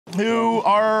who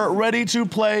are ready to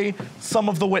play some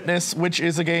of The Witness, which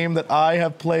is a game that I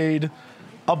have played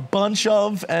a bunch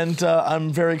of, and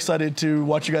I'm very excited to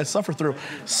watch you guys suffer through.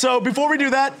 So before we do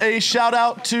that, a shout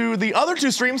out to the other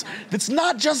 2 streams. It's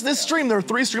not just this stream. There are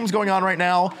 3 streams going on right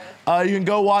now. You can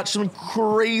go watch some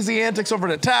crazy antics over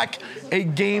at Attack, a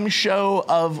game show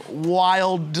of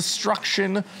wild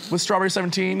destruction with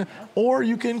Strawberry17, or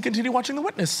you can continue watching The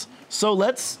Witness. So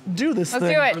let's do this thing.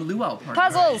 Let's do it. Luau party.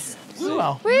 Puzzles.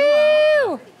 Luau.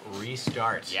 Woo!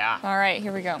 Restart. Yeah. All right,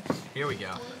 here we go. Here we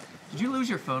go. Did you lose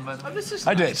your phone, by the way? This is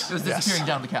I nice. did. It was disappearing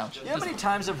down the couch. You know how many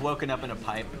times I've woken up in a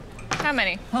pipe? How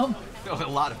many? Oh, a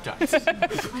lot of times. I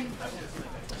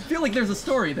feel like there's a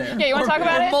story there. Yeah, you want to talk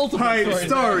about it? Multiple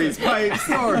stories.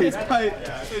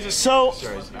 So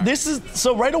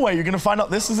so right away you're gonna find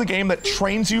out this is a game that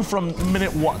trains you from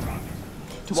minute 1.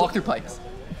 To walk through pipes.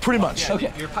 Pretty much.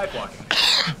 Okay. You're pipe walking.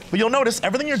 But you'll notice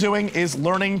everything you're doing is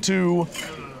learning to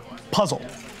puzzle.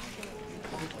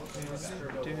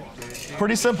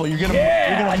 Pretty simple. You're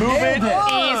gonna move it.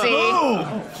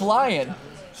 Easy. Flying.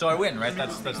 So I win, right?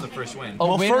 That's the first win. Oh,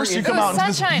 Well, winner first you is- come out into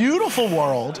this sunshine. beautiful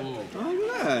world.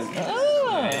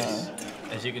 Nice.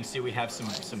 As you can see, we have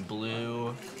some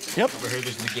blue. Yep. Over here,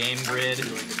 there's the game grid.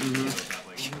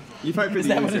 You fight for Is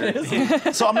the that what user. it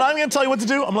is? So I'm not even gonna tell you what to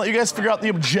do. I'm gonna let you guys figure out the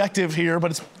objective here,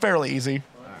 but it's fairly easy.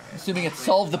 Assuming it's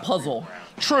solve the puzzle.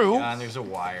 True. And there's a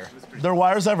wire. There are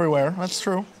wires everywhere. That's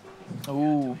true.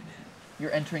 Ooh.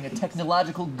 You're entering a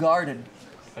technological garden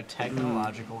A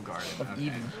technological garden. of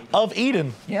Eden. Of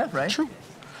Eden. Yeah, right? True.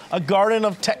 A garden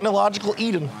of technological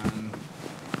Eden.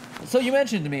 So you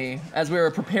mentioned to me as we were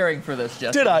preparing for this,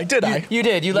 Jesse. Did I? Did I? You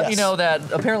did. You let me Yes. know that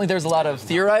apparently there's a lot of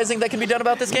theorizing that can be done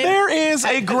about this game. There is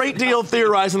a great deal of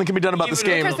theorizing that can be done about this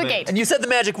game. Where's the gate? And you said the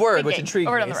magic word, which gate. intrigued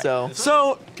Over on me. the right. So.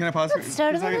 So Can I pause for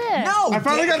Start a over second? there. No. I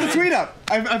finally got the tweet up.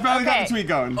 I finally got Okay. the tweet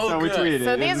going. Oh, so we good. tweeted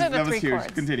So it. these are the That was 3 huge.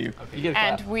 chords. Continue. You get a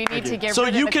And clap. we need to get So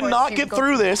rid of you the cannot chords so get go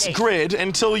through the this gate. grid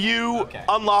until you Okay.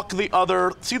 unlock the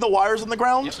other. See the wires on the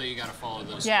ground? So you gotta follow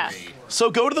those Yeah. 3. So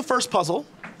go to the first puzzle.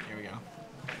 Here we go.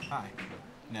 Hi.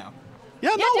 No. Yeah,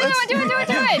 Yeah, no, do it's,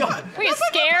 it. Were you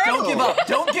scared? Don't give up.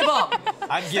 Don't give up.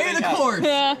 I'm Stay giving the up. course.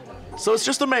 Yeah. So it's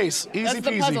just a maze. Easy That's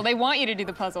the peasy. puzzle. They want you to do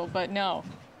the puzzle, but no.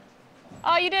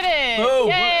 Oh, you did it! Boom.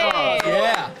 Yay!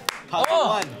 Yeah. Puzzle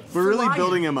 1. We're really Flying.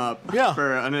 building him up Yeah.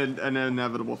 for an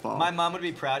inevitable fall. My mom would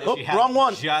be proud if Oh, she had wrong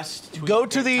one. just tweeted Go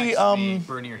to the, text me,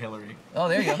 Bernie or Hillary. Oh,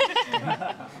 there you go.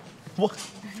 What?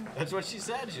 That's what she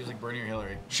said. She was like Bernie or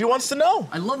Hillary. She wants to know.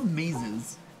 I love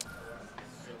mazes.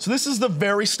 So this is the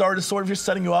very start. It's sort of just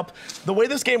setting you up. The way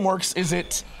this game works is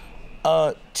it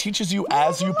teaches you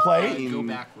as you play. Go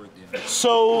backward. Yeah.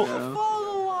 So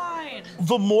Follow the line.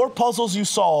 the more puzzles you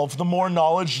solve, the more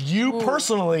knowledge you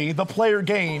personally, the player,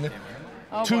 gain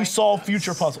Oh, to boy. solve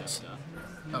future puzzles.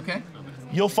 Okay.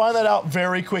 You'll find that out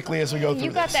very quickly as we go through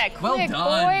You got this. that Well quick,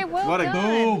 done. boy. Well What a done.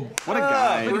 boom! What a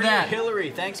guy! Look at Bernie or that. Hillary.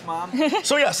 Thanks, Mom.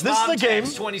 So yes, this is Mom the game.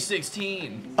 text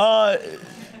 2016.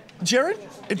 Jared,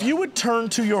 if you would turn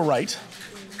to your right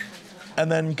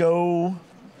and then go.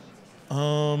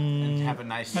 Have a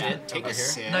nice sit. Take a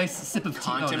hair. Nice sip of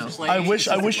tea. Oh, no. I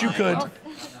wish you could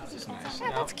This is nice.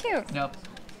 Yeah, that's cute. Nope.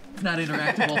 It's not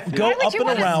interactable. go Why would up you and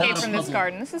want to around escape from this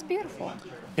garden? This is beautiful.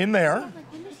 in there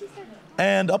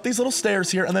and up these little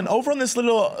stairs here and then over on this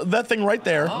little that thing right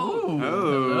there.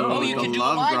 Oh, you the can do a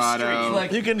love live grotto. stream.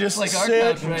 Like- You can just like our sit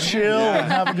couch and right chill here.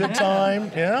 and have a good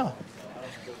time. Yeah.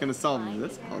 Gonna solve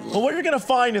this puzzle. But what you're gonna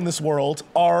find in this world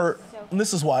are, and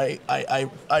this is why I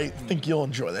think you'll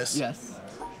enjoy this. Yes.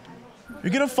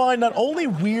 You're gonna find not only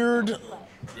weird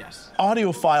Yes.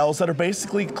 audio files that are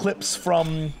basically clips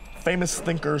from famous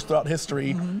thinkers throughout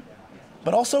history,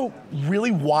 but also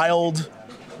really wild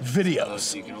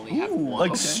videos. You can only have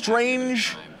Like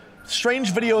strange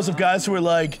videos of guys who are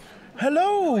like,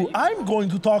 hello, I'm going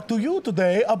to talk to you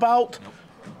today about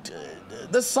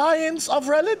the science of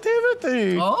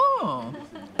relativity. Oh.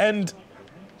 And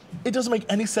it doesn't make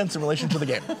any sense in relation to the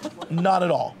game. Not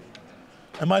at all.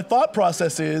 And my thought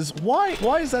process is, why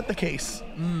is that the case?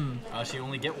 So you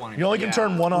only get one. You only can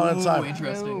turn one on at a Ooh, time.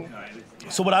 interesting.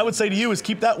 So what I would say to you is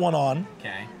keep that one on,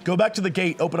 Okay. go back to the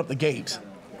gate, open up the gate,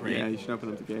 Great. Yeah, you should open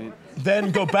up the gate. then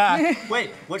go back.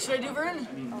 Wait, what should I do, Vern?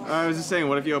 I was just saying,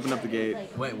 what if you open up the gate?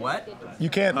 Wait, what?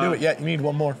 You can't do it yet, you need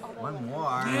one more. One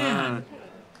more.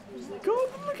 Go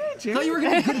open the gate, I Jim. thought you were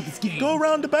gonna be good at this game. Go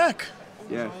around the back.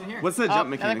 Yeah. What's the jump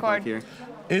mechanic another like chord. here?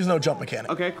 There's no jump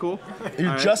mechanic. Okay, cool. You're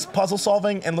All right. just puzzle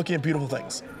solving and looking at beautiful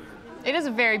things. It is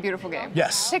a very beautiful game.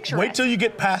 Yes. Picture Wait till you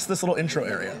get past this little intro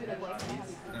area.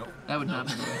 That would not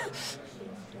be the way.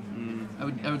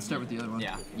 I would start with the other one.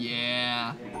 Yeah.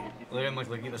 Yeah. I'm like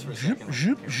looking at this for a Zoop, second.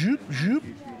 zoop, zoop, zoop.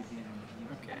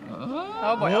 Okay.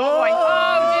 Oh boy, oh boy.